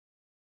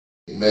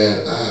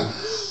Man, I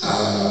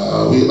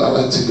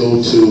like to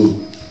go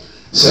to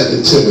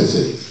 2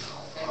 Timothy,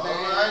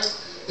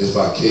 if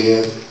I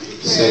can.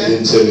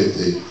 2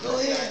 Timothy,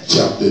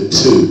 chapter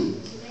 2.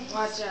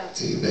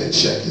 Amen. 2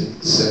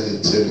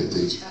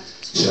 Timothy,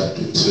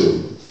 chapter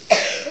 2.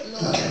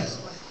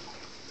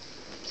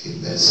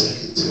 Amen.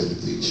 2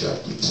 Timothy,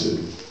 chapter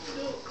 2.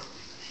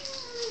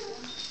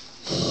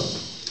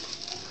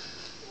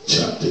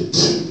 Chapter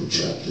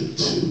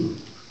 2,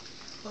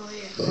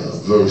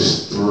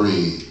 verse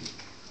 3.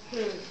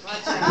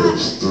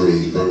 Verse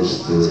 3.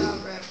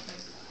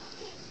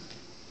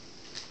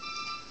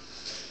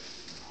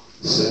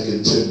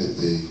 2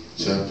 Timothy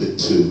chapter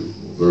 2,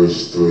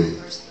 verse 3.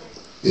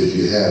 If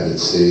you have it,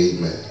 say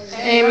amen.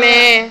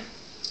 Amen.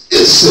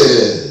 It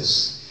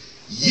says,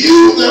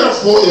 "You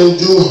therefore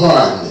endure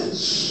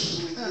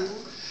hardness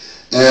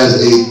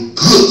as a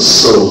good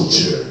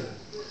soldier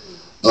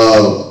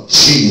of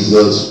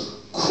Jesus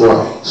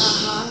Christ."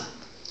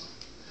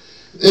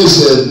 It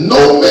says,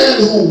 "No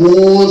man who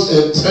wars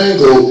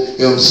entangle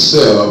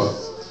himself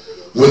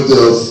with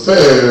the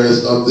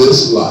affairs of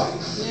this life,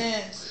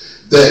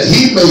 that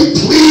he may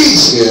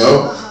please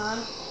him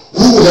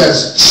who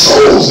has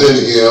chosen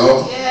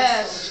him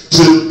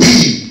to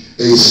be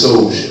a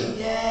soldier."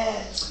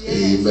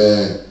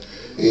 Amen.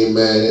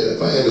 Amen.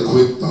 If I had a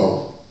quick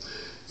thought,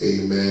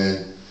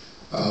 amen,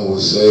 I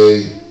would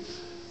say,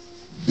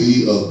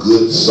 be a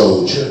good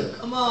soldier.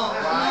 Come on.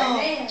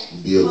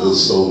 Be a good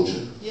soldier.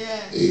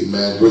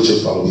 Amen.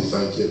 Gracious Father, we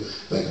thank you.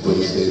 Thank you for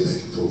this day.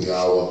 Thank you for the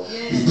hour.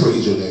 We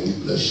praise your name. We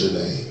bless your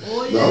name.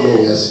 Now, Lord,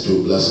 we ask that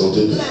you bless on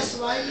today.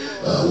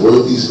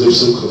 Word these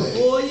lips of clay.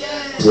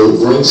 Lord,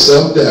 bring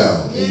some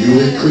down and you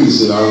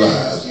increase in our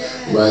lives.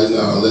 Right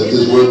now, let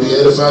this word be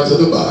edified to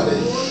the body.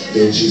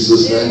 In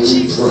Jesus' name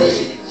we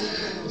pray.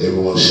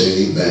 Everyone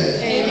say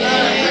amen.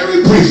 Amen.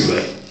 Very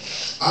briefly,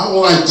 I would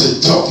like to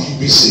talk to you.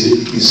 Be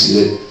seated. Be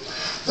seated.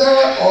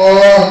 There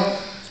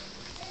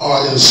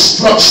are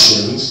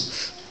instructions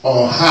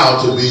on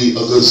how to be a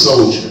good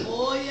soldier.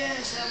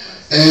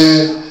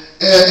 And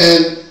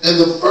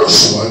the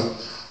first one,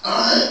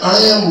 I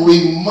am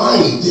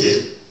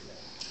reminded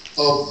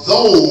of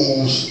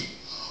those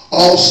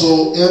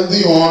also in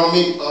the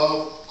army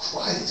of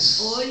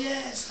Christ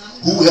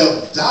who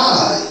have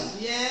died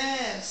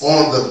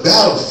on the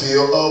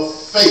battlefield of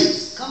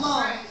faith. Come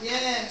on.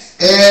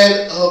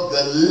 And of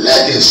the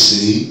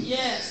legacy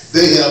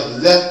they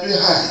have left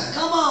behind.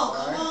 Come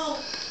on.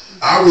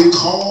 I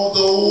recall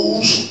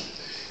those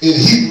in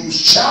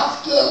Hebrews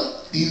chapter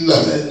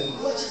 11.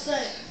 What you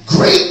say?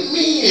 Great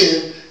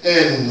men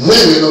and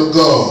women of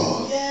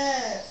God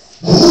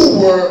who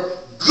were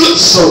good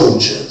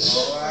soldiers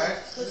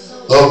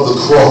of the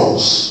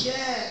cross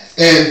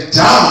and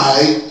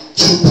died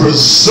to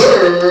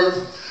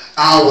preserve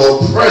our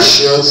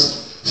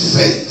precious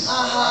faith.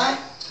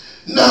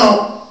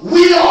 Now,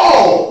 we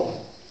all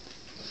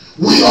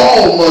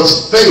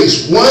must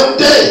face one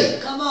day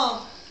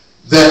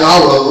that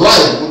our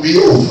life will be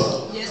over.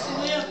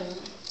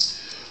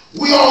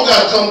 We all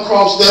got to come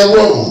across that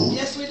road.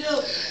 Yes, we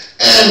do.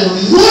 And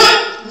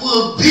what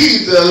will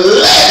be the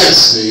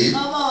legacy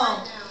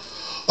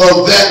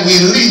of that we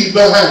leave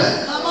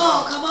behind? Come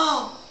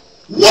on.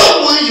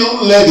 What will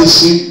your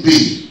legacy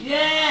be?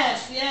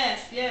 Yes.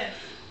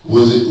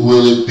 Will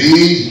it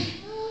be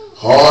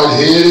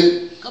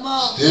hard-headed, Come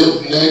on.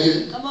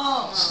 stiff-necked, Come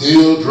on.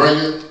 still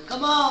drinking,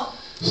 Come on.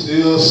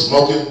 still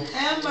smoking,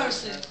 Have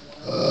mercy.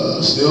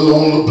 still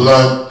on the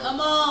blunt?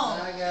 Come on.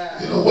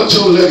 You know, what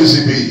your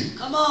legacy be?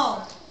 Come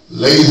on.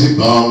 Lazy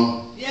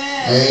bum,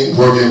 ain't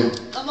working,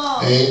 Come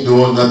on. ain't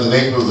doing nothing,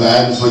 ain't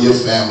providing for your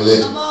family.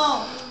 Come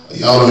on.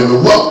 Y'all don't hear me.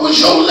 What would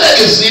your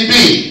legacy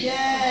be?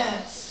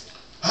 Yes.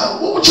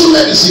 What would your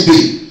legacy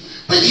be?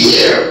 But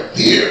here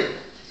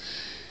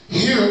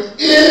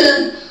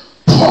in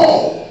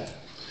Paul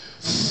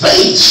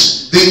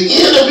faced the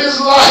end of his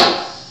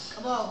life.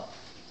 Come on.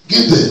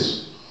 Get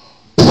this.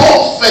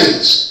 Paul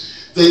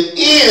faced the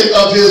end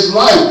of his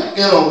life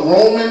in a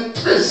Roman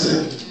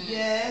prison.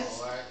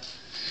 Yes.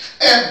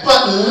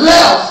 But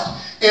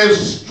left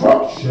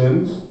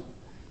instructions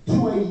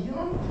to a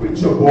young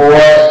preacher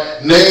boy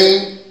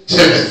named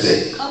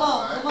Timothy Come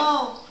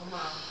on.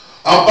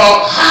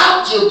 about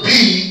how to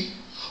be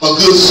a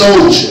good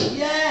soldier.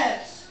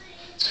 Yes.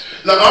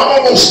 Now, I'm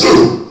almost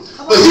through.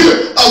 But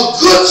here, a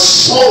good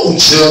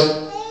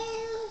soldier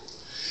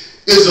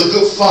is a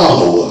good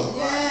follower.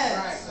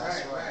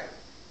 Yes.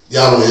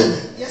 Y'all don't hear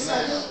me? Yes,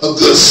 I do. A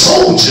good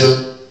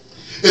soldier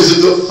is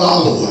a good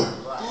follower.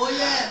 Oh,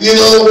 yeah. In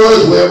other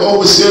words, wherever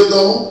overseer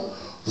go,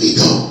 we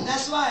go.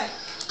 That's right.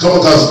 Come on,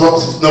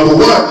 because number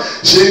one,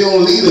 she ain't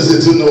going to lead us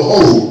into no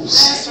holes.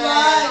 That's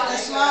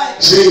right.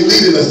 She ain't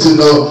leading us to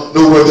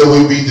nowhere that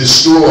we'll be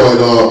destroyed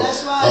or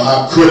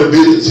our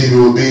credibility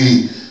will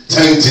be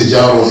tainted.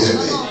 Y'all don't hear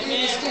me?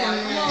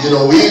 You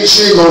know,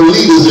 she ain't going to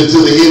lead us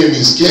into the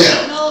enemy's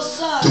camp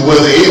to where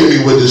the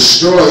enemy will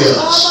destroy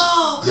us.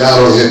 Y'all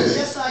don't hear me?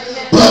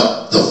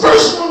 But the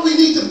first one we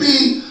need to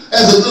be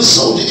as a good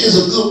soldier is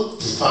a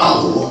good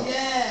follower.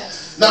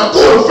 Now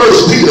go to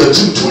 1 Peter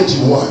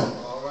 2:21.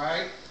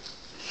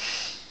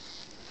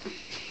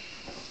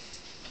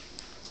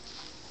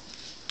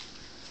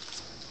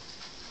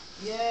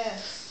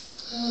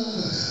 1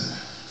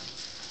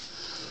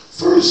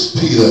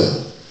 Peter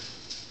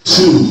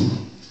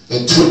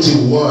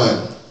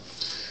 2:21.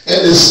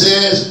 And it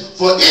says,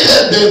 for it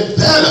had been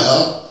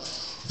better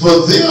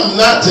for them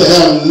not to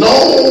have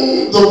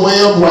known the way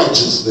of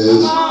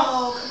righteousness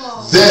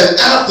than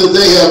after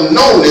they have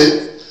known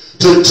it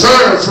to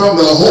turn from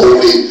the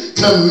holy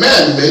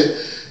commandment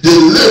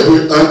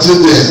delivered unto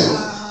them.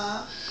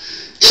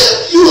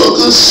 If you're a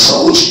good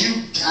soldier,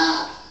 you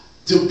got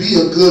to be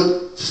a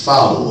good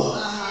follower.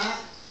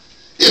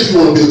 If you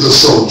want to be a good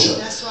soldier.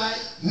 That's right.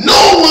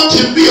 No one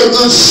can be a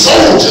good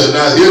soldier.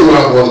 Now here's where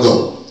I'm going to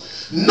go.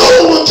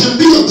 No one can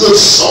be a good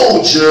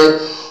soldier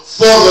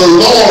for the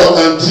Lord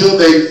until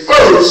they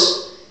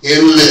first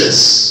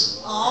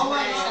enlist. All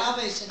right,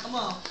 salvation. Come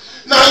on.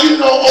 Now, you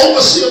know,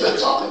 Overseer been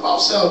talking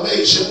about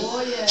salvation.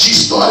 Oh, yeah. She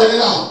started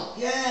it out.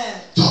 Yeah.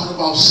 Talking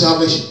about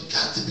salvation. You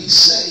got to be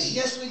saved.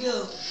 Yes, we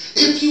do.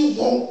 If you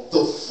want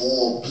the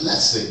full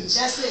blessings,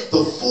 That's it.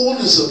 the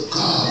fullness of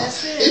God,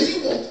 That's it.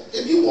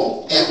 if you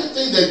want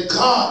everything that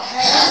God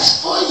has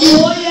for you,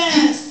 Oh,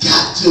 yes. you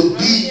got to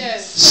be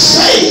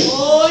saved.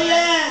 Oh,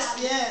 yes.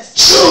 Yes.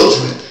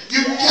 Children,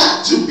 you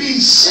got to be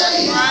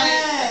saved.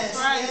 Yes.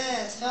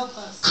 Yes. Help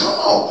us. Come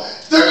on.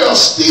 There are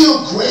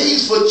still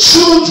graves for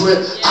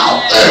children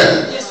out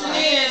there. Yes, it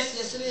is.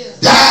 Yes, it is.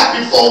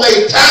 Died before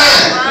they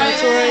died.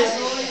 Yes.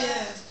 Oh,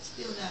 yes.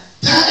 Still die.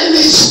 Died and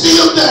they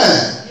still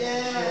died. Yes.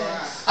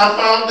 I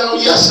found out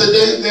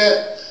yesterday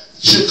that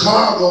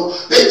Chicago,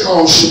 they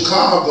call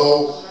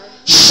Chicago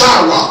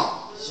Chirac.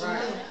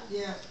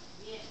 Yeah.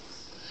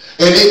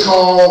 And they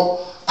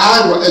call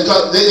Iraq. In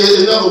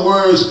other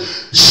words,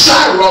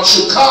 Chirac,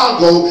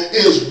 Chicago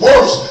is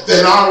worse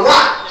than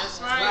Iraq.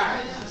 That's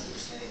right.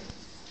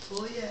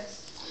 Oh,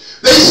 yes.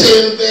 They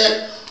said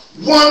that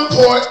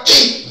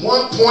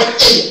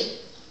 1.8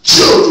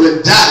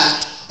 children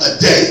die a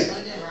day.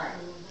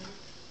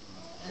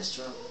 That's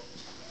true.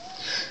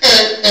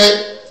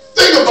 And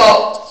think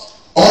about,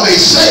 are they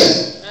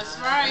saved? That's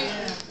right.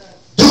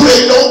 Do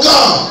they know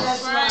God?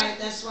 That's right.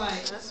 That's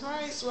right. That's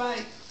right. That's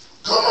right.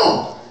 Come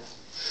on.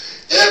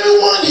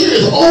 Everyone here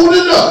is old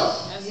enough.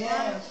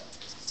 Yeah.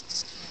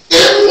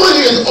 Everyone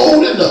here is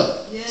old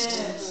enough.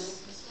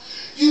 Yes.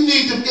 You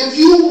need to, if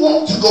you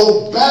want to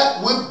go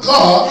back with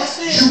God, That's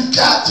it. you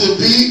got to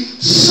be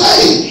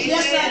saved.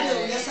 Yes, I do.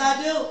 Yes,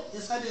 I do.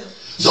 Yes, I do.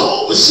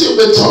 So we see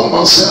been talking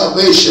about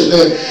salvation,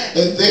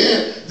 and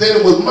then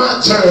it was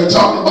my turn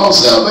talking about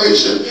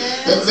salvation,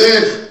 and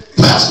then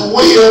Pastor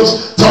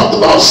Williams talked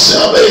about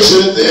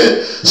salvation, and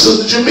then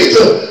Sister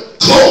Jamaica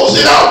closed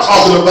it out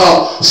talking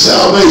about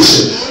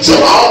salvation. So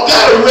I don't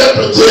got to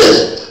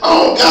represent, I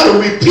don't got to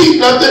repeat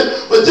nothing,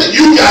 but then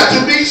you got to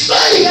be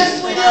saved.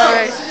 Yes, we do.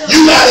 Yes, we do. You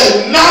got to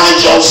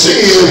acknowledge your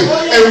sin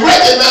and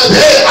recognize,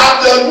 hey,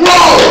 I've done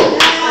wrong.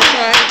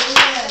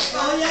 Yes.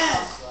 Oh,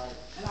 yes.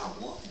 And I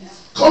want that.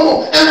 Come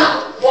on, and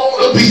I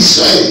want to be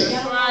saved.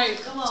 Right.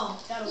 Come on.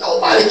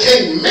 Nobody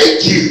can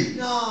make you.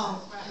 No.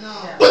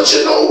 No. But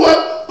you know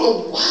what?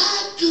 But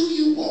why do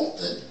you want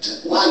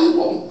why you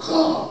want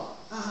God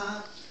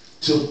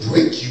to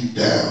break you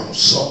down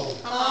so?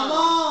 Come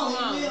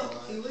on. He will.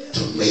 He will.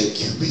 To make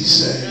you be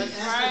saved.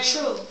 That's the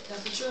truth.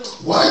 That's the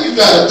truth. Why you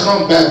gotta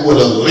come back with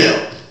a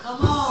limp?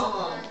 Come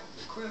on.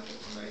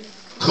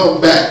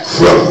 Come back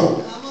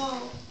crippled. Come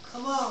on.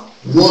 Come on.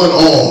 One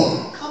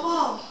arm. Come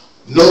on.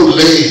 No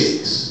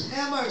legs.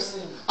 Have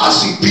mercy. I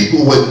see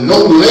people with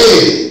no Oh,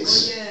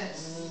 legs.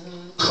 yes.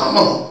 Come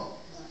on.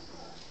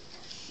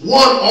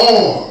 One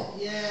arm.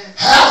 Yes.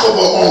 Half of an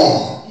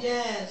arm.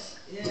 Yes.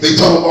 Yes. They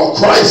talking about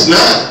Christ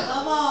now.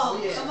 Come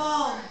on. Come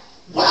on.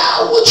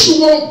 Why would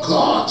you want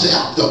God to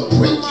have to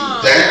break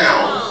you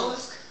down?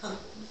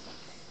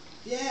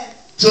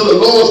 Yes. Till the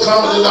Lord's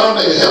coming down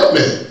there, help me.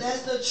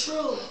 That's the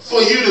truth.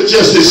 For you to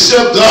just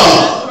accept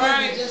God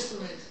Right. Just a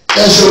minute.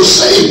 as your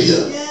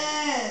Savior.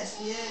 Yes.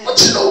 Yes.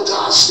 But you know,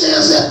 God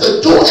stands at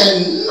the door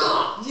and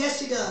knocks Yes,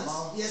 he does.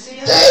 Yes, he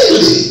does.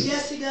 daily.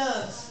 Yes, he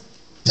does.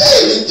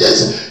 Daily,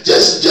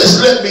 just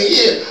let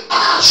me in.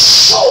 I'll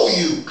show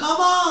you Come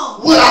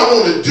on. what I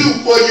want to do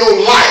for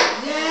your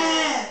life,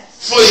 Yes.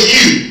 for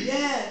you.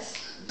 Yes.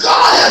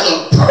 God has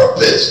a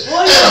purpose Oh,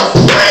 and yes. a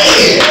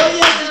plan Oh,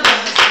 yes, he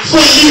does.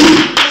 for you.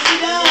 Yes, he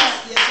does.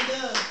 Yes, he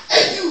does.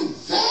 And you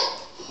that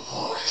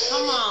hard,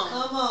 Come on.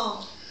 Come on.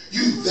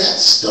 you that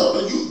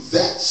stubborn, you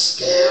that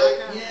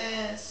scared.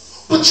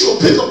 Yes. But you'll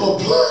pick up a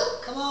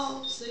blunt, Come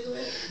on.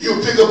 Cigarette.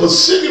 you'll pick up a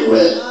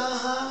cigarette,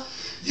 Uh-huh.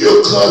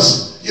 you'll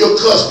cuss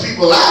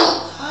people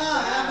out.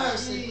 Have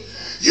mercy.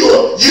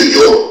 You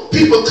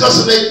people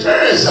cussing their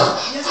parents out.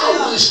 Yes, I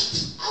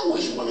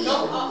wish one of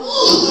y'all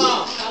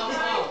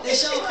would. They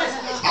show us.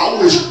 I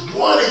wish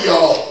one of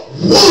y'all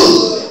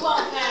would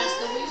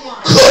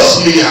cuss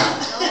me out.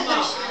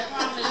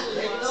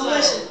 Don't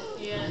wish it.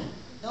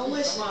 Don't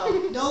wish it.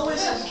 Don't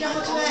wish it. Be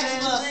careful what you ask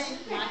of us.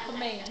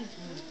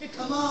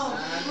 Come on.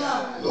 Come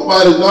on.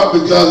 Nobody not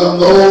because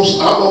I'm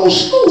old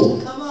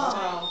school. Come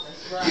on.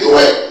 You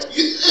ain't.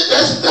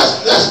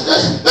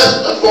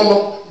 That's from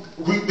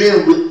we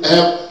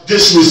have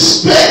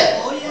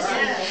disrespect. Oh, yes.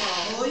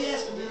 Oh,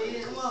 yes.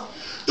 Come on.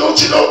 Don't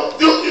don't you know,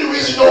 the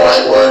reason you know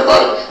I ain't worried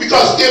about it?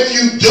 Because if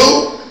you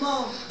do,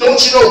 don't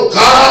you know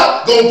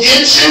God gonna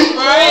get you?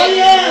 Right. Oh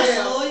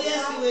yes. Oh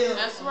yes, He will.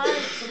 That's right.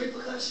 It's a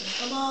repercussion.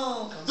 Come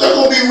on. There's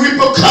gonna be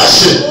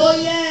repercussions Oh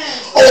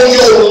yes. on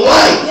your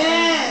life.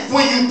 Yes.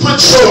 When you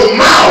put your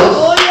mouth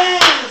Oh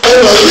yes.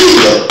 on a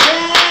leader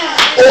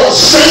Yes. or a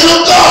saint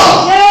of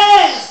God.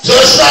 Yes.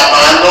 Touch not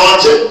my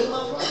anointing.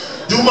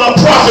 Do my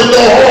prophet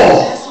no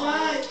harm. That's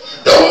right.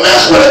 Don't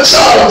mess with a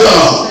child of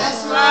God.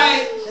 That's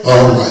right.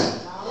 All right.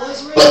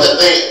 But the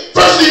thing,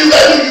 first thing you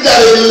gotta do, you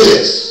gotta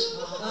enlist.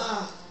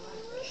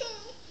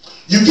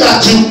 You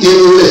got to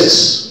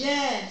enlist.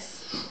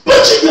 Yes.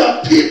 But you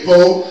got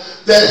people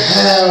that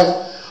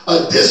have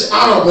a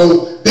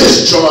dishonorable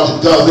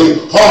discharge because they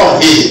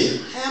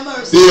hard-headed.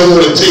 They don't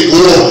want to take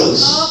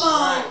orders. Come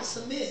on,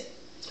 submit.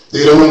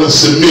 They don't want to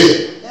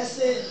submit. That's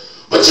it.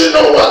 But you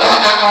know what?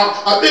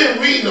 I've been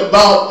reading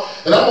about,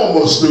 and I'm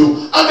almost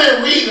through. I've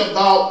been reading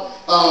about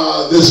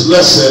this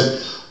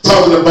lesson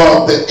talking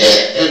about the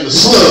ant and the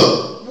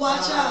slug.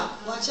 Watch out.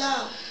 Watch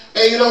out.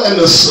 And you know, and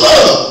the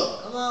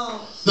slug. Come on.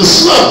 The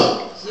slug.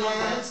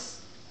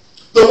 Yes.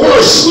 The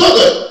word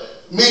slugger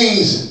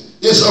means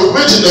it's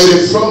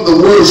originated from the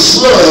word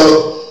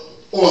slug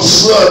or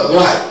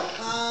slug-like.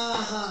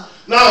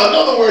 Now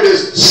another word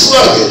is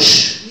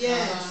sluggish.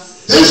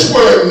 Yes. This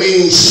word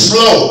means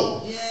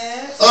slow,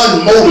 yes,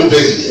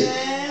 unmotivated,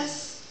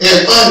 yes,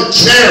 and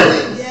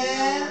uncaring,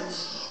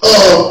 yes,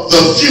 of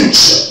the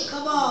future.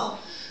 Come on.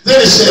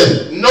 Then it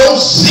says no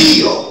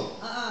zeal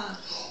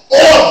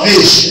or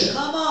vision.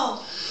 Come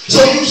on.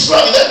 So you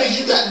sluggish, that means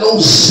you got no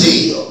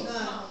zeal,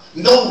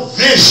 no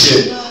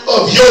vision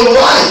of your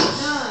life.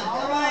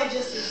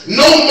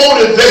 No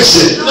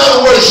motivation. In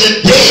other words,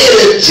 you're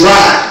dead and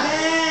dry.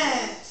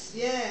 Yes,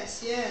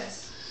 yes,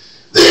 yes.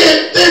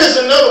 Then there's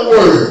another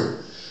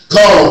word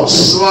called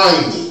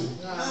slimy.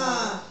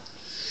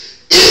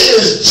 It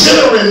is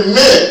generally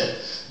meant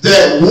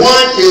that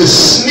one is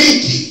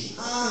sneaky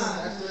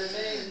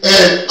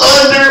and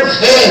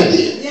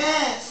underhanded,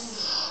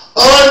 yes,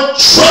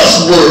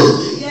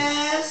 untrustworthy,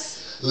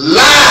 yes,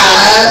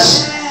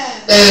 lies,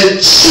 yes, and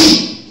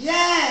cheat.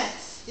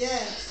 Yes,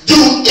 yes. Do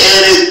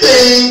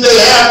anything they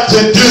have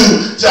to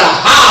do to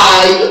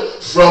hide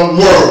from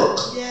work.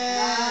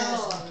 Yes.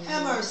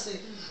 Have mercy.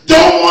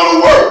 Don't want to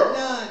work.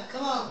 None.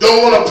 Come on.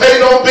 Don't want to pay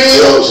no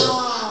bills.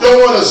 Don't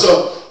want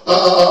to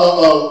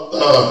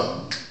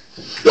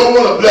don't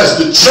want to bless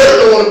the church.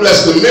 Don't want to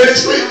bless the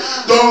ministry.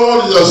 Don't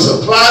want to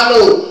supply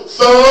no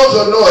funds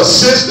or no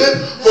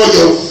assistance for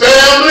your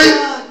family.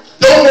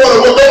 Don't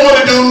want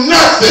to do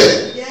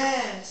nothing.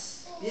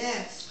 Yes.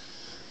 Yes.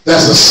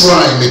 That's a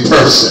slimy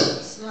person.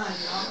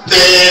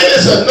 Then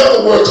there's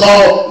another word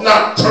called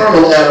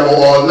nocturnal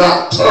animal or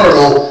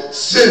nocturnal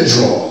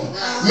syndrome,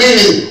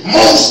 meaning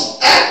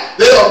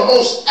they are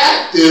most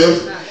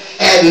active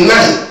at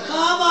night.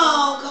 Come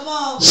on, come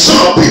on.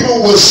 Some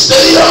people will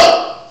stay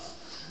up.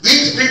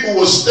 These people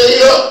will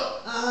stay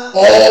up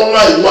all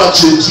night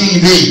watching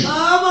TV.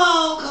 Come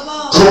on.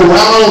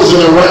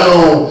 Carousing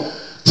around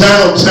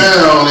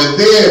downtown, and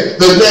then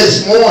the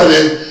next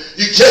morning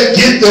you can't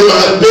get them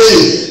out of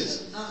bed.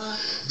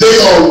 They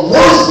are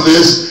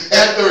worthless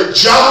at their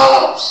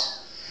jobs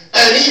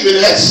and even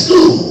at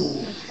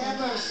school.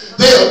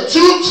 They are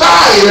too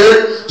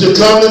tired to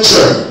come to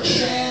church.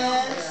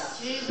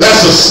 Yes.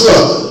 That's a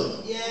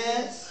slug.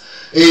 Yes.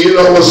 And you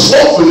know what,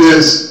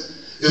 slothfulness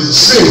is a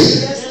sin.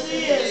 Yes, it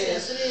is.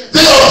 Yes, it is.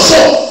 They are so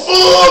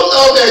full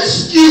of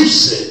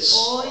excuses.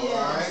 Oh,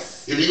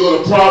 yes. If you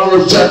go to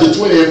Proverbs chapter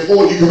 20 and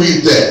 4, you can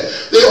read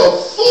that. They are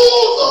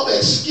full of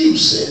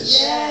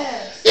excuses. Yes.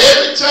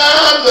 Every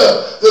time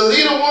the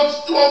leader wants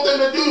them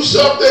to do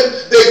something,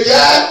 they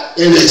got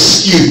an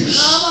excuse.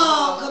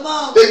 Come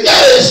on. They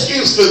got an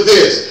excuse for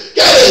this,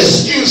 got an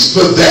excuse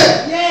for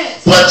that.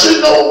 Yes. But you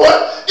know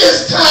what?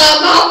 It's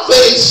time out for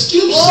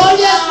excuses. Oh,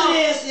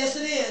 yes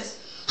it is.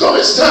 Come,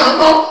 it's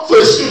time out for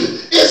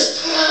excuses.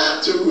 It's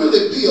time to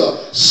really be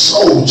a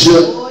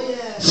soldier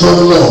for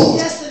the Lord.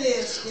 Yes, it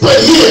is. Yes. But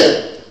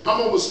here,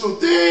 I'm almost through.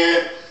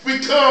 Then we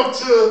come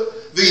to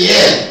the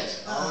end.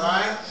 All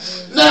right.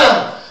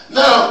 Now,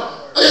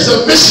 it's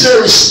a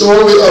missionary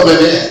story of an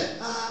ant.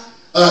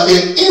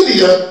 In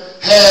India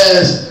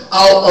has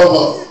out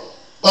of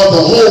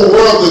the whole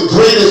world the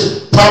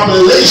greatest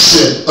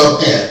population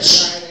of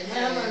ants.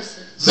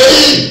 They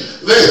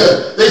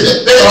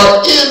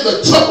are in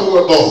the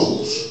Tupperware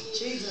bowls.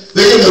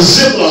 They're in the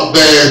Ziploc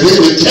bags. They're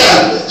in the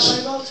cabinets.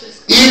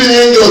 Even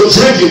in your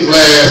drinking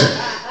glass,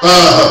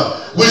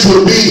 which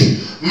would be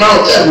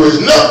Mount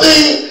Everest.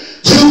 Nothing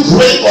too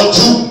great or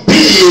too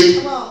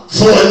big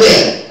for an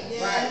ant.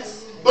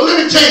 But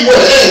let me tell you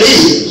what an ant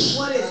is.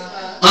 What is it?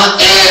 An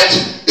ant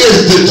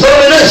is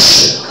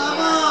determination. Come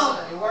on.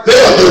 They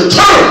are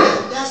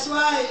determined. That's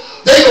right.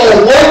 They're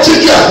going to work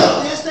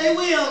together. Yes, they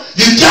will.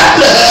 You got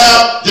to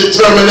have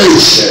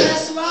determination.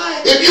 That's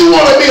right. If you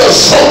want to be a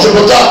soldier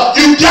for God,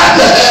 you got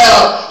to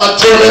have a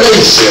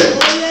determination.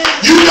 Oh, yeah.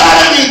 You got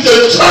to be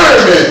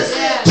determined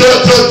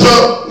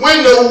to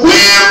when the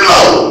wind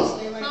blows.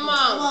 Come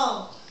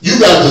on. You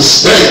got to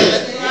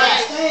stand.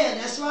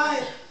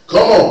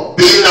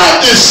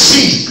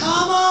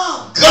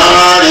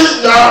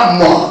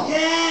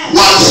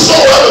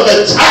 whatsoever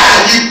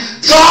betide you,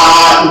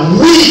 God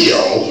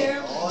will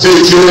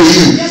take care of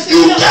you.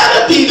 You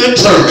gotta be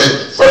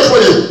determined. First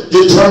one is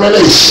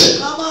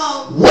determination.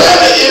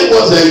 Whether it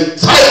was a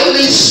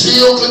tightly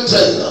sealed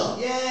container,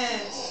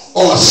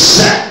 or a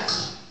sack,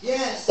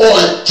 or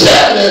a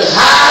cabinet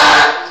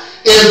high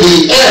in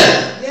the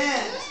air,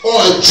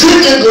 or a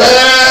drinking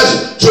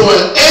glass to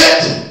an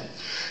ant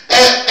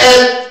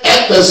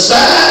at the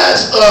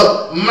size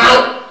of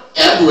Mount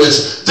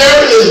Everest,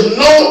 there is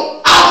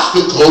no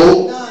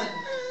obstacle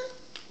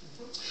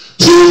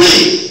too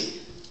big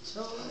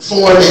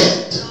for an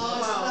ant.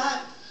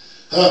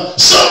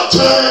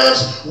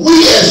 Sometimes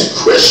we as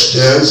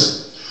Christians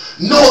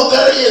know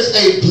there is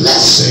a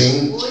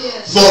blessing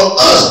for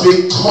us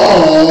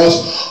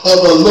because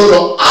of a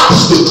little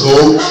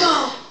obstacle.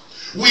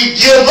 We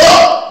give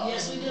up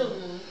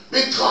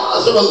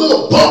because of a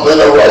little bump in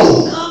the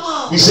road.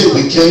 We say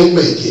we can't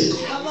make it.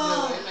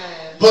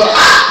 But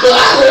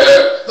I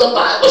heard the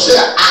Bible say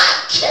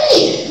I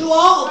can do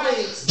all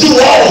things.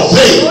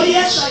 Oh,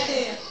 yes, I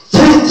can.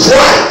 Through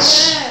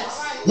Christ,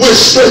 which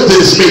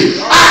strengthens me.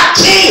 I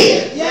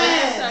can.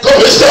 Come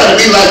on, it's got to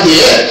be like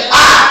the end.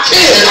 I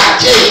can.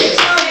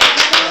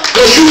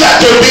 So you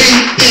got to be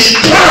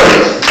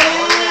determined.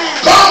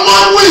 Come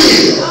what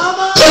will,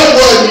 come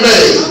what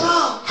may.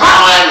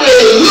 However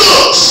it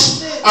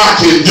looks, I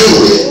can do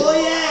it.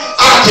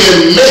 I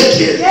can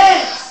make it.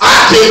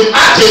 I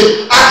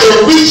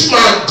can reach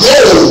my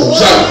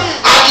goals.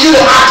 I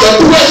can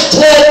press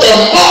toward the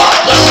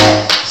mark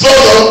for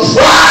the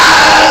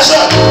prize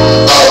of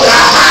the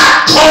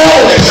high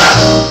calling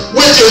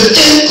which is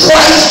in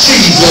Christ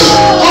Jesus.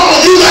 Come on,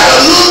 you gotta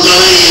look to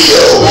the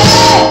hill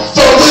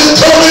from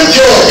which cometh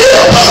your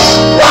help.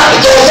 Why?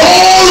 Because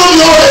all of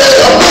your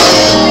help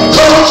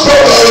comes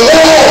from the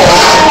Lord.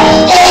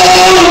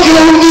 All of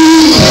your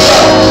needs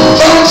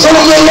come from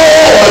the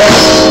Lord.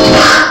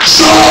 My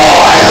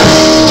joy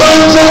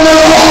comes from the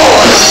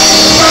Lord.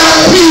 My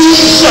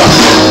peace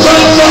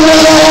comes from the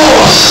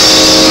Lord.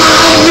 My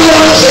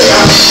anointing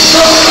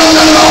comes from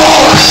the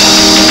Lord.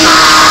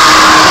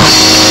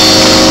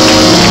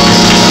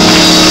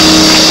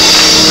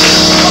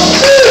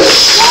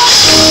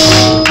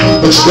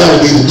 But you gotta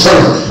be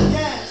determined.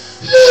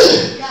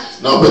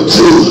 Number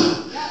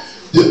two,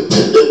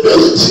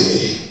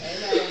 dependability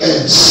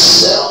and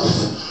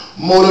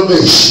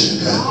self-motivation.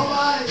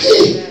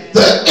 Hey,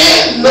 the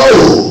ant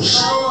knows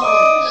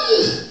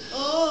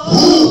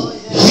who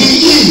he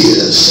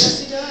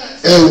is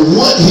and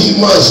what he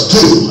must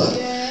do.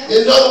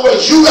 In other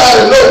words, you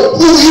gotta know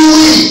who you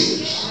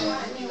is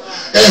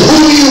and who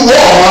you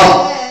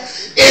are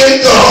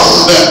in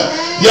God.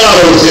 Y'all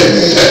don't get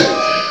me.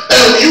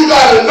 And you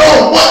got to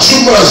know what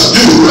you must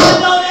do.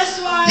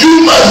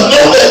 You must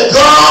know that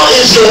God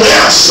is your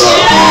answer.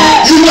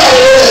 You got to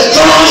know that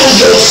God is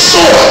your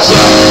source.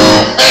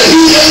 And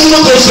he's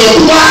able to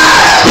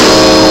supply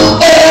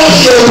all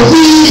your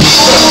needs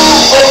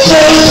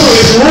according to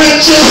his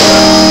riches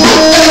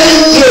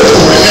and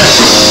glory.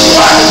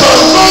 Why?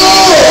 Because the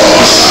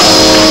Lord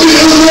is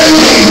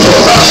able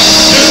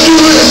to do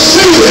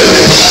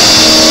exceedingly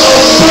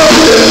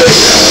abundantly.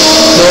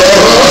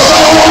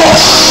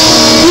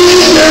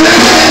 We can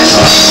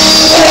answer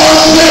all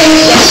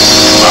things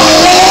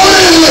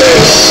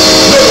accordingly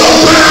to the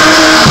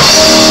power,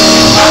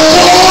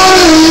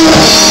 accordingly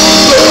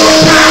to the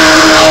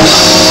power.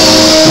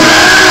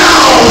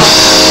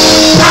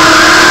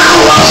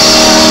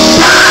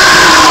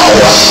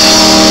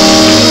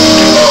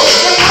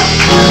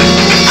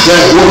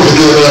 That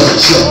working in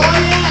us.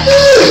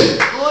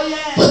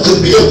 But to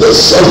be a good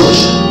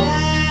soldier,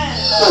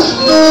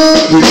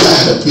 you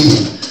gotta be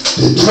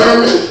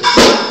determined.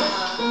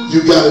 You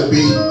gotta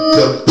be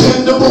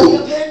dependable.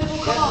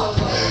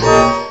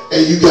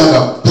 And you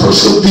gotta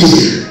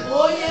persevere.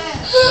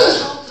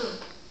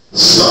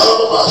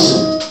 Some of us,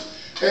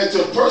 and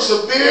to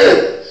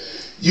persevere,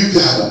 you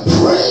gotta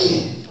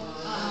pray.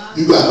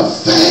 You gotta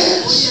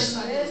fast.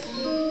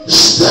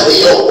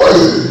 Study your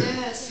word.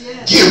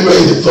 Get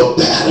ready for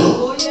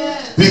battle.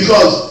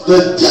 Because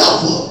the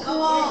devil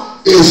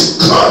is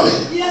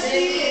coming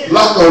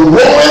like a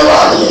roaring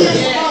lion.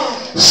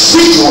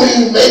 Seeking who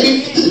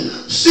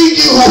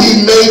he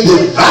may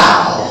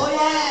devour.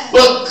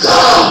 But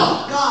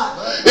God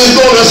is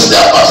going to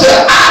step up and say,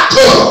 I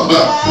come.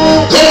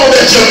 Come on,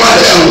 that you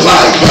might have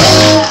life.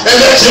 And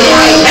that you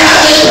might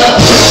have it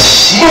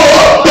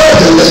more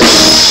abundantly.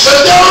 The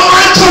devil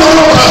might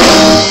come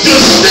to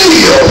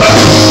steal,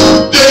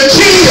 to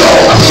kill,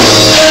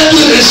 and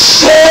to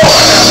destroy.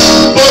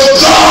 But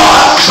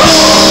God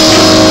comes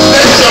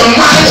that you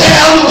might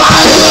have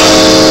life.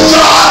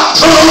 God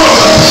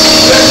comes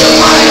that you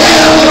might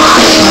have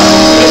life.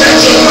 And that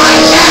you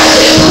might have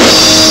it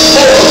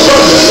more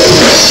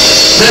abundantly.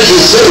 Then you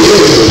say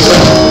here.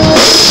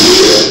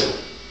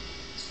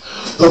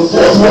 The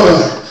fourth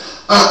one,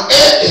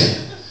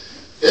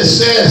 it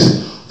says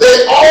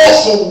they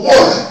all for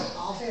one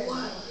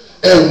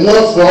and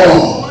one for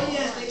all. Oh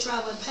yes, they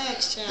travel in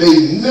packs, child.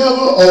 They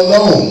never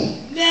alone.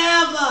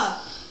 Never.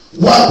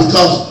 Why?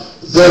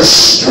 Because their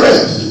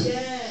strength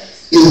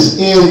is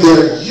in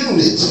their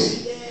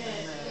unity.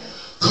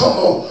 Come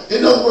on.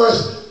 In other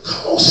words,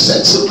 come on,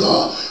 saints of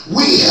God.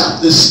 We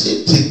have to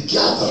stick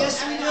together. Yes,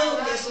 we do.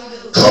 Yes, we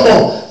do. Come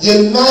on.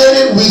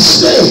 United we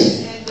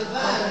stand.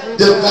 And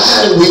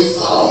Divided we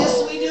fall.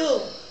 yes, we do.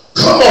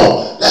 Come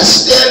on. Let's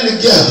stand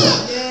together.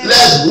 Yes.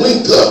 Let's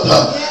link up.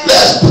 Yes.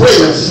 Let's pray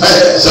and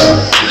fast.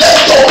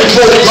 Let's go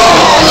before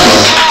God.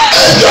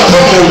 Come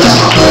on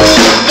now.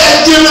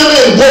 Let's give him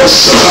in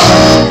worship.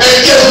 And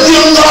just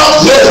give God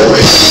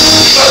glory.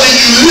 Because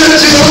if you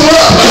lift him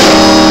up,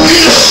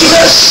 he'll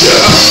bless you.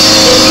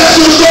 The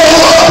blessings go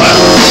up.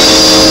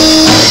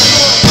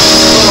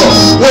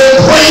 When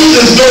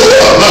praises go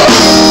up,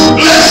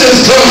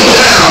 blessings come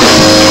down.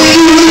 When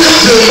you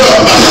lift him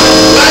up,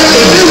 like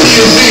the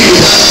Philippians did,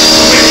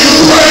 when you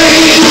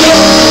praise,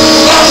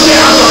 God said,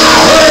 I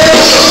heard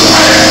your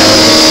prayer.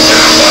 And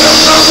I'm going to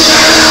come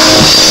down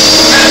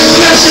and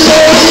bless you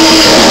all.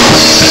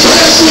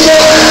 Bless you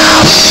all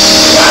out.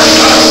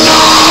 Because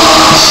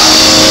God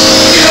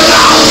is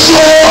our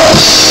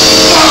source.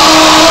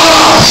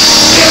 God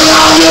is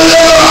our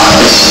deliverer.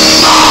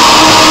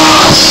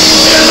 God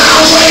is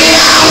our way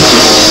out.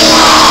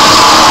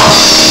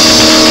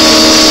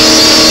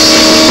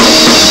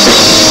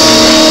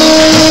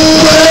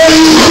 Whatever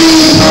you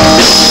need,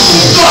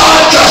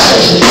 God got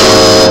it.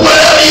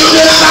 Whatever you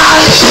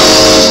desire,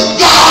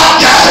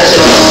 God got it.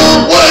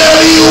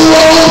 Whatever you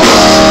want,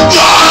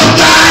 God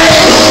got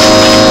it.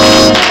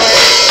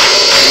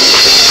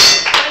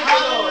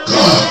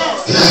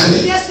 God got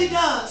it. Yes, he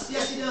does.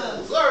 Yes, he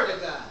does. Glory to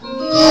God.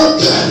 God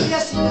got it.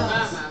 Yes, he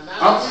does.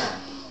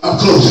 I'm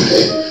closing.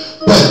 Hey,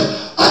 but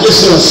I just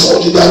said a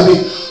soldier got to be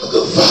a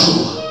good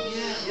follower.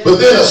 But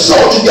then a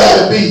soldier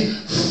got to be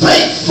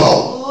faithful.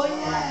 Oh,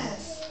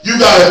 yes. You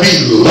got to be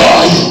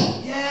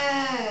loyal.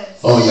 Yes.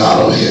 Oh, y'all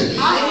don't hear me.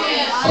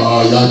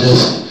 Oh,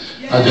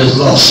 I just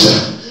lost you.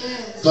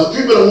 Yes. Because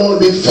people don't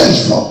want to be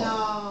faithful.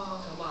 No.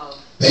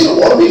 They don't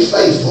want to be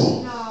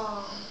faithful.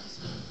 No.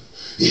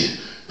 Yeah.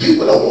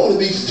 People don't want to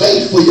be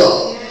faithful,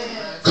 y'all.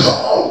 Yes.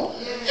 Come on.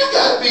 Yes. You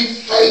got to be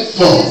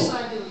faithful. Yes,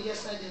 I do.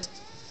 Yes, I do. Yes.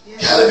 You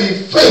got to be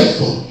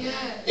faithful. Yes.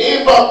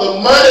 Ain't about the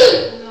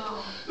money.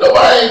 No.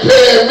 Nobody ain't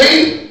paying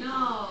me. No.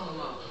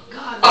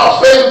 God.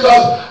 I'm faithful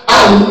because I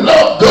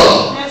love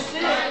God. That's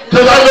it.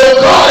 Because I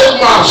know God is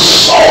my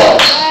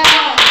source.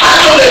 I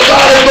know that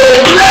God is going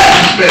to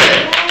bless me.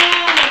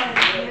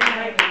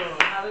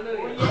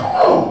 Come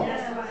on.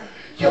 That's right.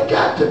 You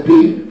got to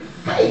be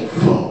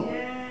faithful.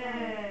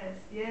 Yes.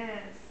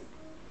 Yes.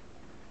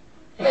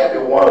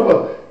 Every one of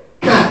us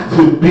got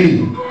to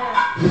be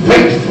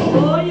faithful.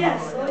 Oh,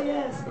 yes. Oh,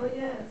 yes. Oh,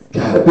 yes.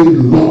 Got to be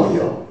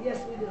loyal. Yes,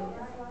 we do.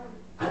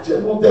 I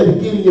just want that to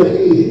get in your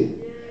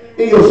head,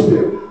 in your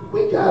spirit. We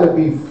got to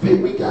be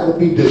faithful. We got to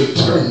be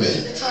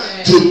determined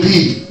to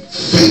be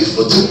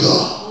faithful to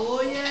God.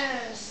 Oh,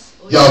 yes.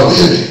 Oh, Y'all don't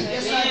hear me?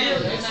 yes, I do.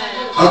 Yes, I do.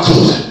 I'm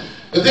closing.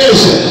 And then it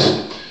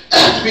says,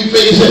 after be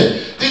faithful,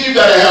 then you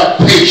got to have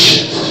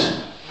patience.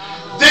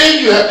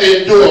 Then you have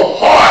to endure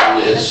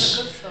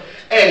hardness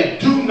and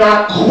do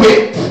not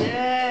quit.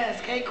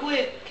 Yes. Can't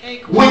quit.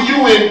 Can't quit. When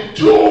you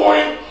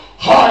enduring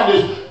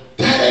hardness,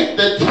 take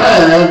the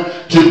time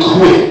to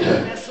quit.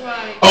 That's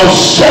right. A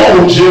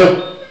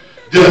soldier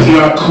does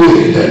not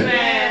quit.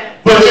 Amen.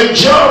 But in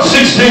John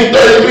 16:33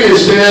 it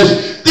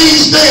says,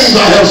 these things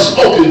I have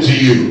spoken to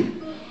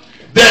you,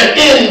 that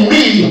in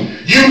me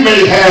you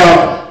may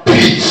have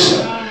peace.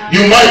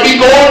 You might be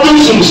going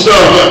through some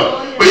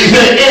stuff, but he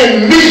said,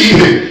 in me,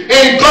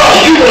 in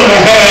God, you're going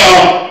to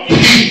have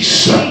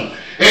peace.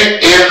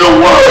 And in the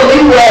world,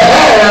 you will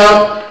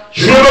have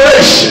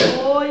tribulation.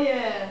 Oh,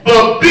 yeah.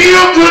 But be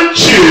of good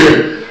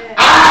cheer.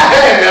 I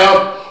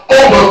have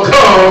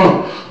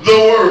overcome the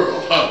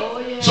world.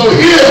 So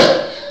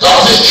here,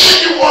 God says,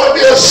 if you want to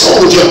be a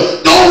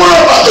soldier, don't worry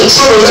about the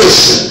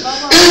tribulation.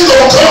 It's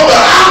going to come, but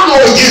I'm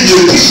going to give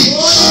you peace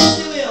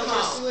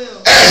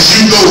as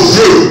you go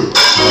through.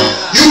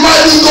 You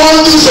might be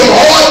going through some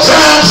hard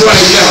times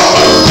right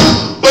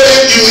now, but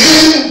if you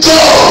in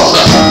God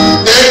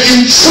and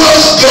you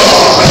trust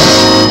God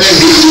and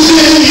he's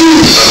in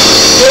you,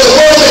 the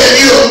word that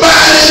you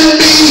abide in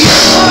me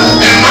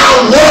and my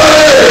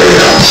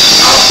word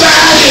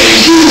abide in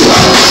you,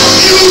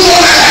 you're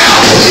going to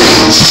have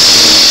peace.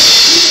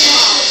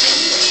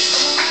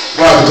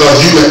 Why? Because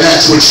you can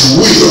ask what you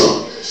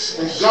will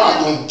and God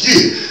gonna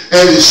give it,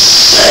 and it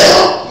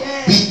shall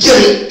be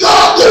given.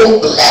 God gonna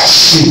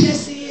bless you.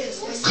 Yes, he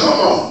is. Yes, Come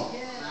on.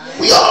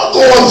 We all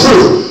going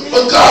through,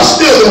 but God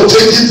still gonna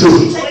take you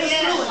through.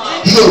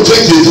 He gonna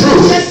take you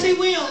through. Yes, he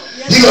will.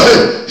 He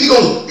gonna.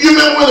 You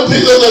remember when the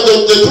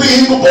three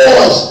Hebrew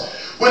boys,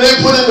 when they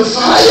put in the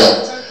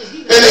fire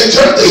and they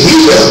turned the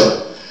heat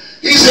up?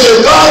 He said,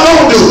 if God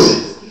don't do it,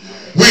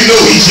 we know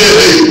he's yet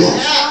able.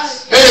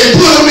 And they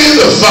put him in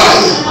the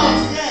fire.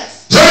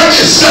 Turned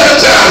it 7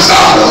 times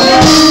hotter.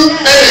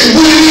 And they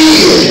went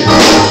in.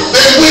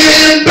 They went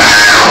in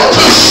bound.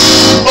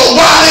 But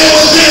while they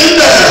was in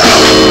there,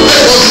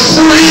 they was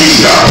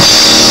free,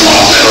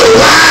 walking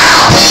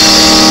around.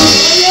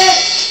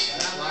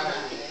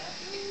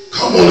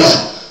 Come on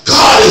now.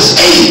 God is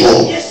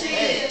able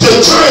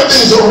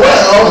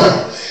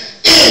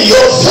in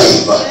your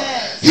favor.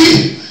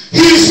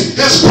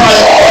 His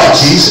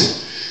priorities,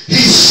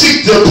 he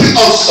seeks to be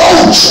a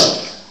soldier.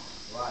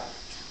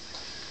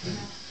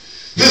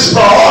 His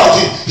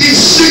priority, he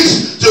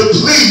seeks to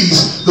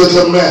please the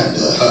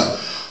commander.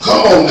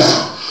 Come on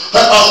now.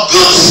 A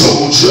good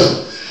soldier,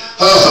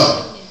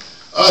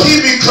 he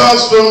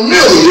becomes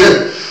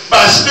familiar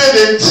by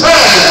spending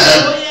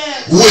time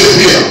with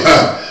him.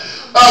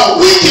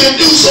 We can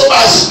do so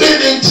by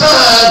spending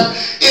time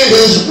in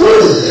his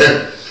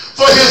word.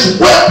 For his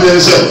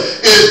weapons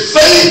is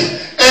faith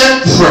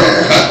and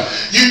prayer.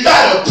 You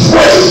gotta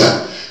pray.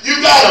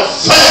 You gotta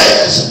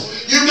fast.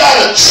 You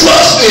gotta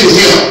trust in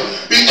him.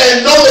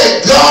 And know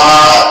that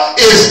God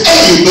is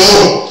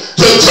able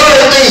to turn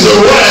things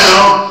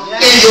around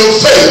in your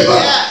favor.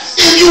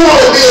 If you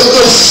want to be a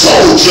good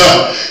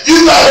soldier,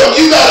 you gotta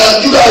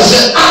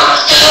say,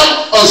 I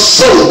am a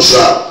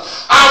soldier.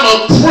 I'm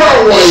a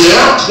prayer warrior.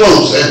 I'm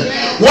closing.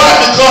 Why?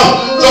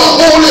 Because the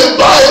Holy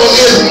Bible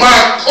is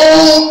my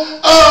code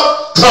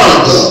of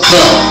conduct.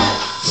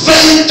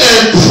 Faith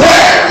and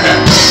prayer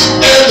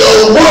and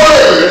the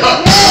word are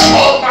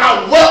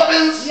my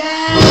weapons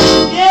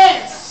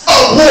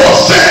of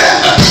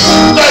warfare.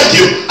 Thank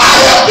you. I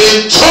have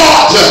been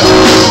taught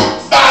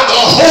by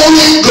the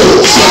Holy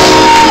Ghost,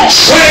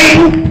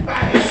 trained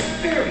by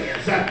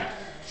experience,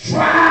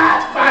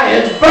 tried by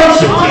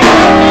adversity,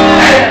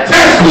 and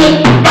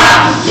tested by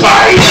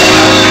fight.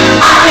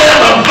 I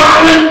am a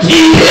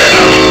volunteer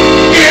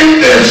in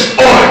this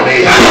army.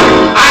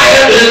 I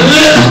am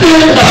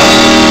enlisted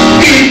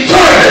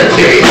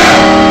eternity.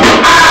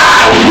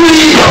 I will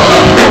either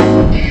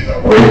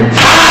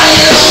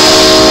retire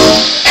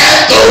at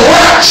the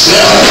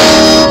rapture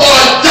or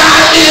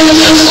die in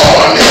this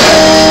army.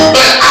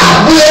 But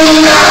I will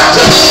not,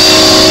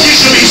 you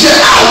should be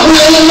saying, I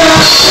will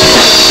not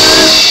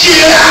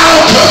get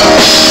out,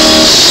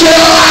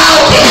 sell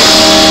out,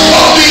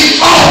 or be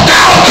off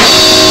out.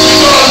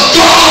 Because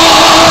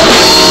God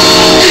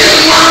is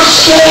my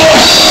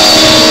source.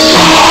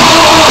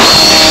 God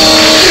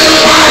is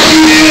my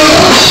healer.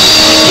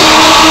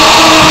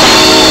 God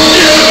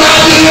is my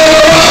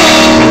deliverer.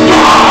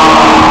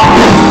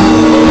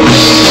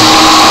 God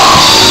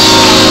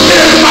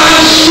is my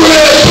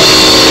strength.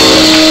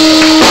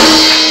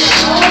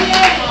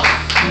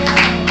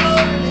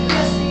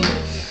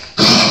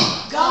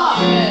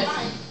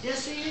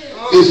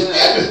 Is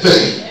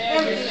everything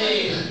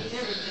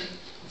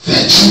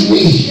that you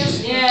need.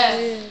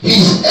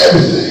 He's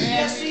everything.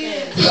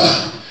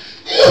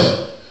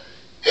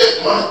 If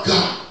my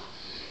God,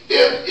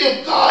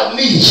 if God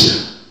needs you,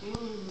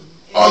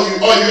 are you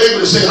able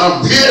to say,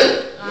 I'm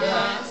here,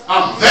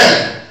 I'm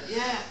there,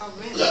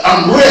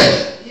 I'm ready?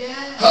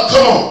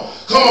 Come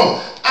on.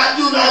 I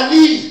do not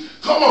need.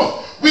 Come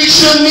on. We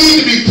shouldn't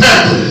need to be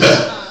pampered,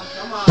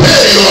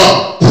 petty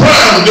or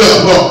primed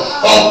up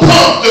or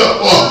pumped up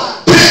or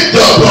picked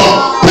up or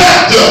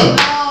packed up.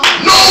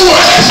 No one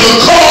has to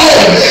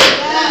call me,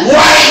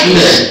 write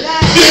me,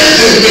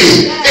 visit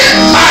me,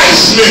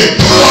 entice me,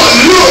 or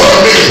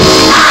lure me.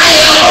 I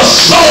am a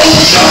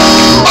soldier,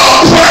 a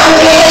prayer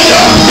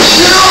warrior.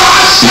 You know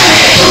what I'm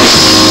saying?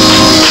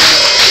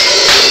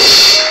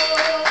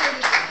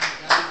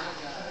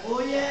 Oh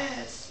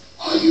yes.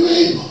 Are you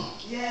able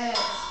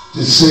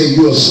to say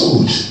you're a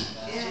soldier?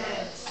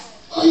 Yes.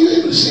 Are you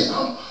able to say,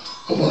 I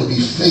want to be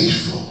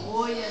faithful?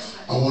 Oh yes.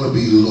 I want to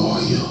be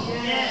loyal.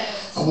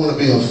 Yes. I want to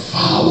be a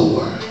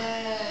follower.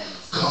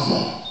 Yes. Come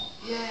on.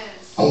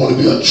 Yes. I want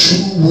to be a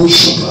true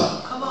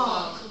worshiper Come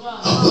on.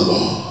 of the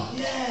Lord.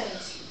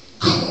 Yes.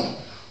 Come on.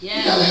 You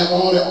got to have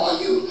all that. Are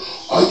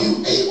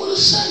you able to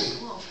say?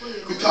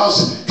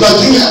 Because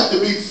you have to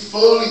be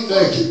fully,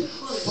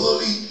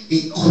 fully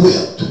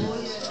equipped.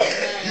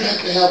 You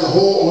have to have the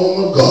whole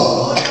armor of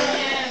God.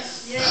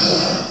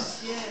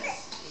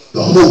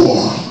 The whole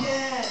armor.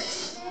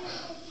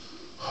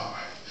 All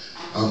right.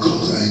 I'm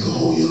close. I ain't going to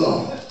hold you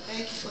long.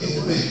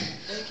 Amen.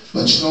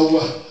 But you know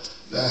what?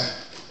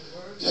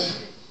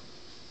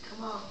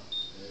 Come on.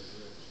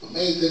 The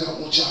main thing I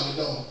want y'all to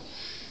know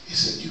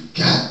is that you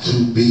got to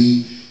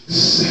be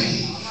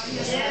saved.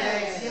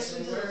 Yes,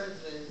 we do.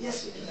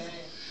 Yes, we do.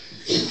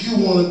 If you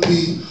want to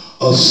be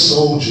a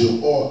soldier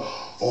or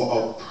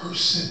a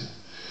person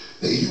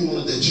that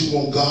you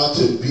want God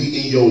to be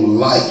in your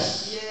life,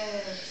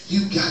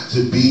 you got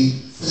to be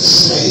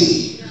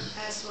saved.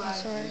 That's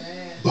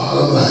right.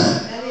 Bottom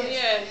line.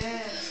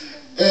 Yes.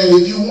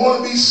 And if you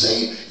want to be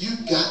saved, you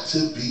got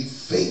to be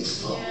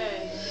faithful.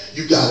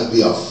 You got to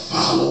be a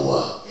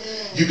follower.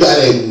 You got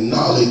to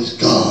acknowledge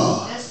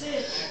God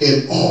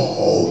in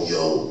all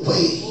your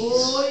ways.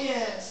 Oh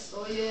yes.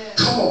 Oh yes.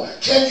 Come on.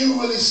 Can you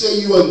really say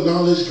you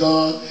acknowledge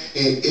God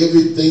in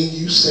everything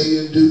you say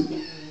and do?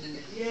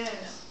 Yes.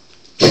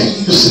 Can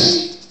you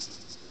say?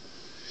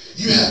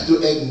 You have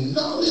to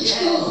acknowledge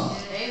God.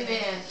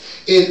 Amen.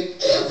 In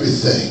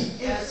everything.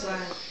 That's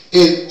right.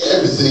 In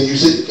everything you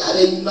say, you got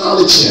to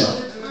acknowledge Him.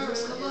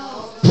 Come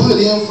on. Put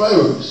Him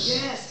first.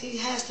 Yes, He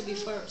has to be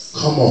first.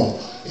 Come on.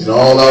 In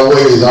all our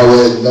ways, I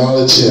will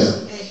acknowledge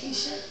Him. And He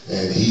should.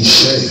 And He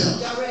shall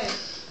Direct.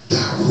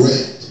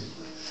 direct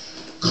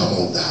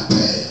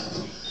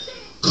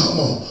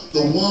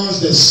ones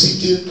that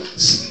seek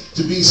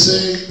to be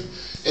saved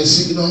and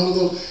seeking the Holy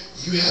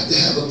Ghost, you have to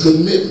have a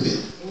commitment.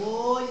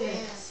 Oh,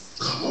 yes.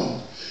 Come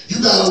on.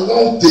 You got to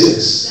want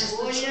this. That's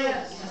the truth.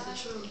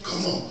 That's the truth.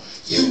 Come on.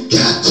 You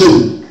got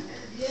to.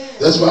 Yes.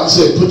 That's why I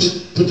said put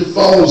your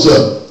phones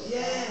up.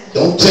 Yes.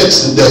 Don't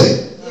text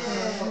today.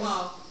 Yes.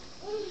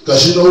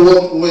 Because you know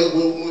what?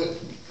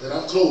 When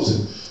I'm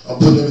closing, I'm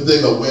putting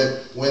everything up.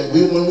 When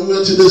we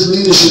went to this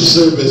leadership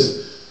service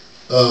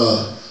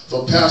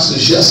for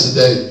pastors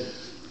yesterday,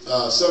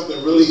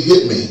 something really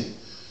hit me.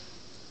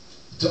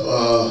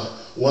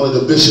 One of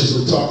the bishops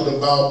was talking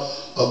about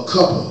a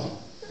couple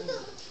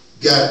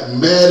got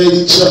mad at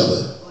each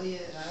other. Oh, yeah.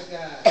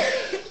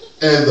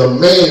 And the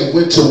man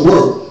went to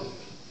work.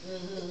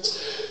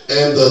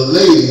 And the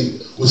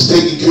lady was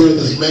taking care of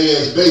this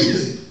man's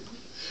baby.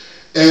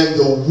 And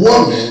the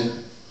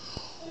woman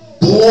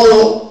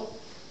boiled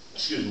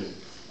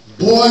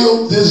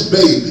this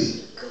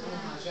baby,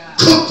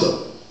 cooked him,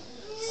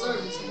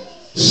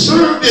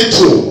 served it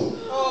to him.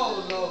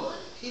 Oh, Lord.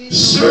 He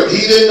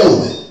didn't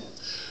know it.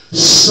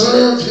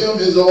 Served him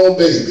his own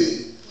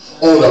baby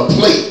on a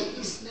plate.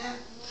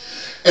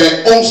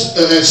 And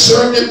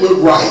served it with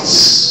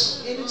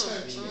rice. In the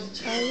church.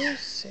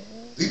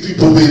 These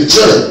people be the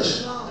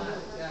church.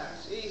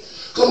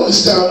 Come on,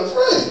 it's time to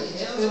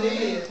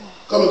pray.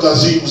 Come on,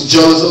 because he was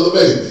jealous of the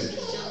baby.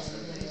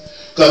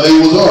 Because they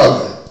was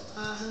arguing.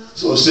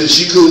 So since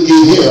she couldn't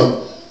get him,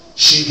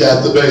 she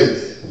got the baby.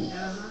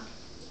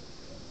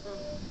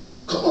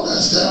 Come on,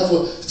 it's time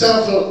for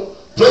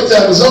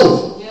playtime is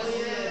over.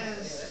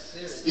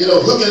 You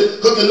know,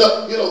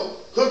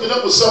 hooking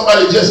up with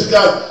somebody just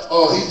because,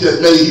 oh,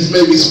 he's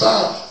made me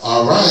smile.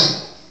 All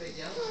right.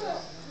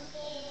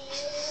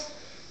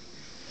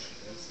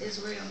 It's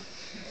real.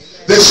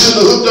 They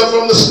shouldn't have hooked up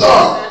from the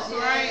start. That's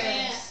right.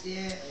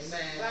 Yes.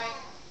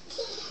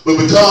 But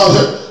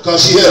because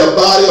she had a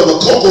body of a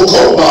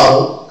Coca-Cola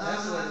bottle,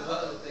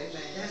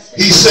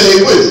 he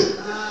stayed with it.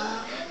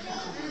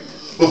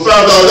 But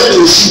found out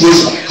later she was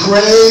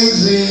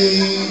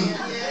crazy.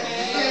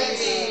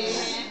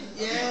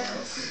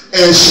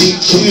 And she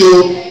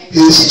killed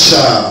his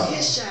child.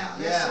 His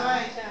child. That's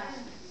right.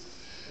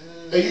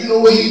 And you know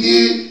what he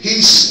did?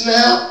 He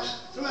snapped,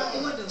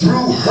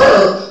 Through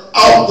her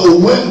out the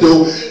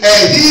window,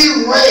 and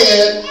he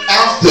ran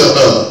after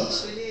her.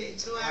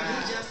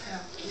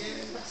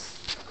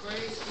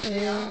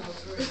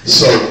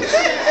 So,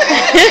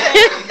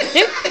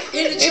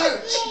 in the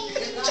church.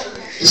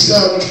 it's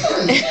time to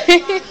pray.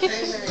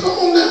 Come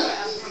on now.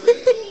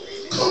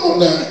 Come on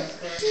now.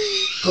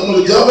 Come on,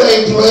 the devil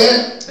ain't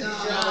playing.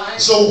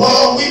 So why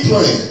are we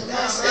playing?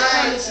 That's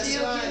right.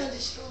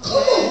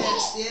 Come on.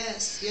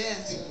 Yes.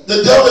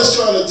 The devil is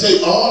trying to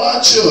take all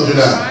our children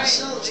out.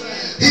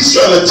 He's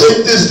trying to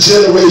take this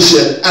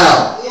generation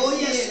out. Oh,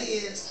 yes, he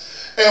is.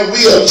 And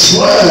we are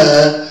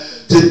trying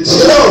to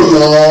tell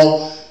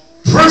y'all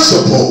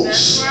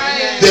principles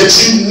that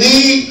you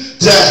need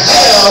to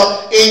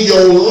have in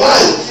your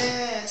life.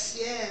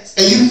 Yes.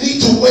 And you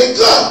need to wake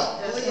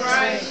up. That's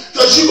right.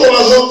 Because you're going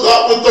to hook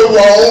up with the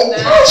wrong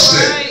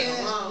person.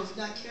 If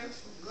not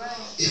careful.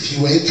 If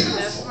you ain't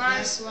careful.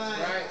 That's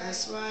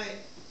right.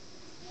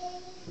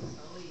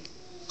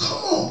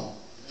 Come on.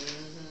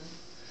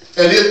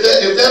 And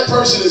if that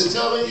person is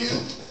telling you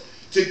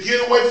to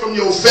get away from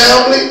your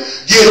family,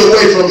 get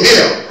away from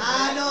him.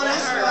 I know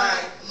that's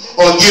right.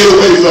 Or get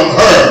away from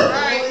her.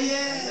 Oh,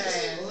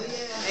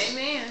 yes.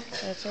 Amen.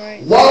 That's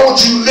right. Why would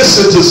you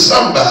listen to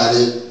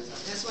somebody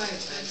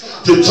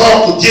to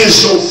talk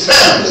against your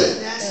family?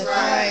 That's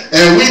right.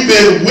 And we've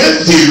been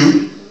with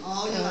you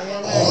all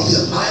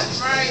your life. That's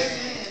right.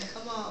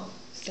 Come on.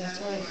 That's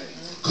right.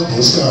 Come on,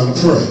 it's time to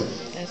pray.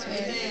 That's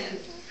right.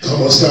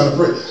 Come on, it's time to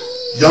pray.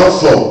 Young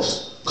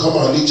folks, come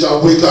on, I need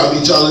y'all to wake up. I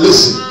need y'all to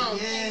listen.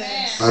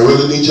 Yes. I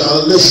really need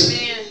y'all to listen.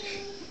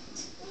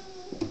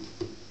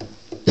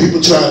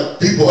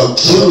 People are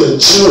killing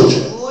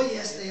children. Oh,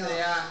 yes, they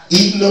are.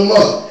 Eating them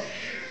up.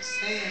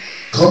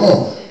 Come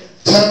on.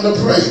 Time to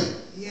pray.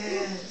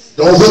 Yes.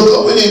 Don't hook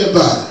up with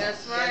anybody.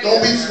 That's right.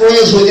 Don't be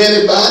friends with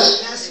anybody.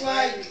 That's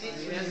right.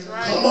 That's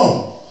right. Come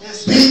on.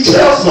 Be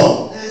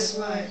careful. That's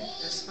right.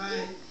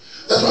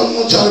 That's why I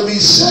want y'all to be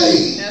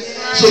saved. That's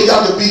right. So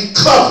y'all can be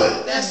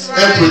covered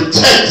and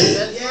protected.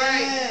 That's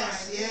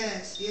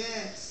right.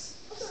 Yes.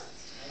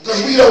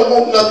 Because we don't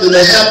want nothing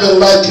to happen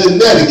like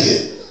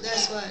Connecticut.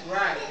 That's right.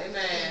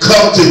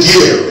 Come to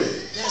Gary.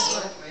 That's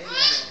right.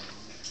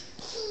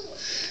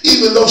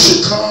 Even though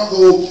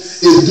Chicago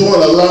is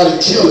doing a lot of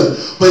killing,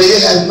 but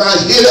it has not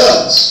hit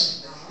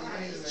us.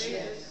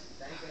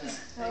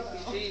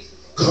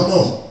 Come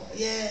on.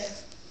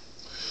 Yes.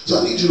 So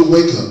I need you to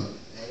wake up.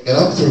 And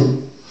I'm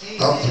through.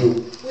 I'm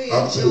through. We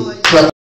I'm enjoy through.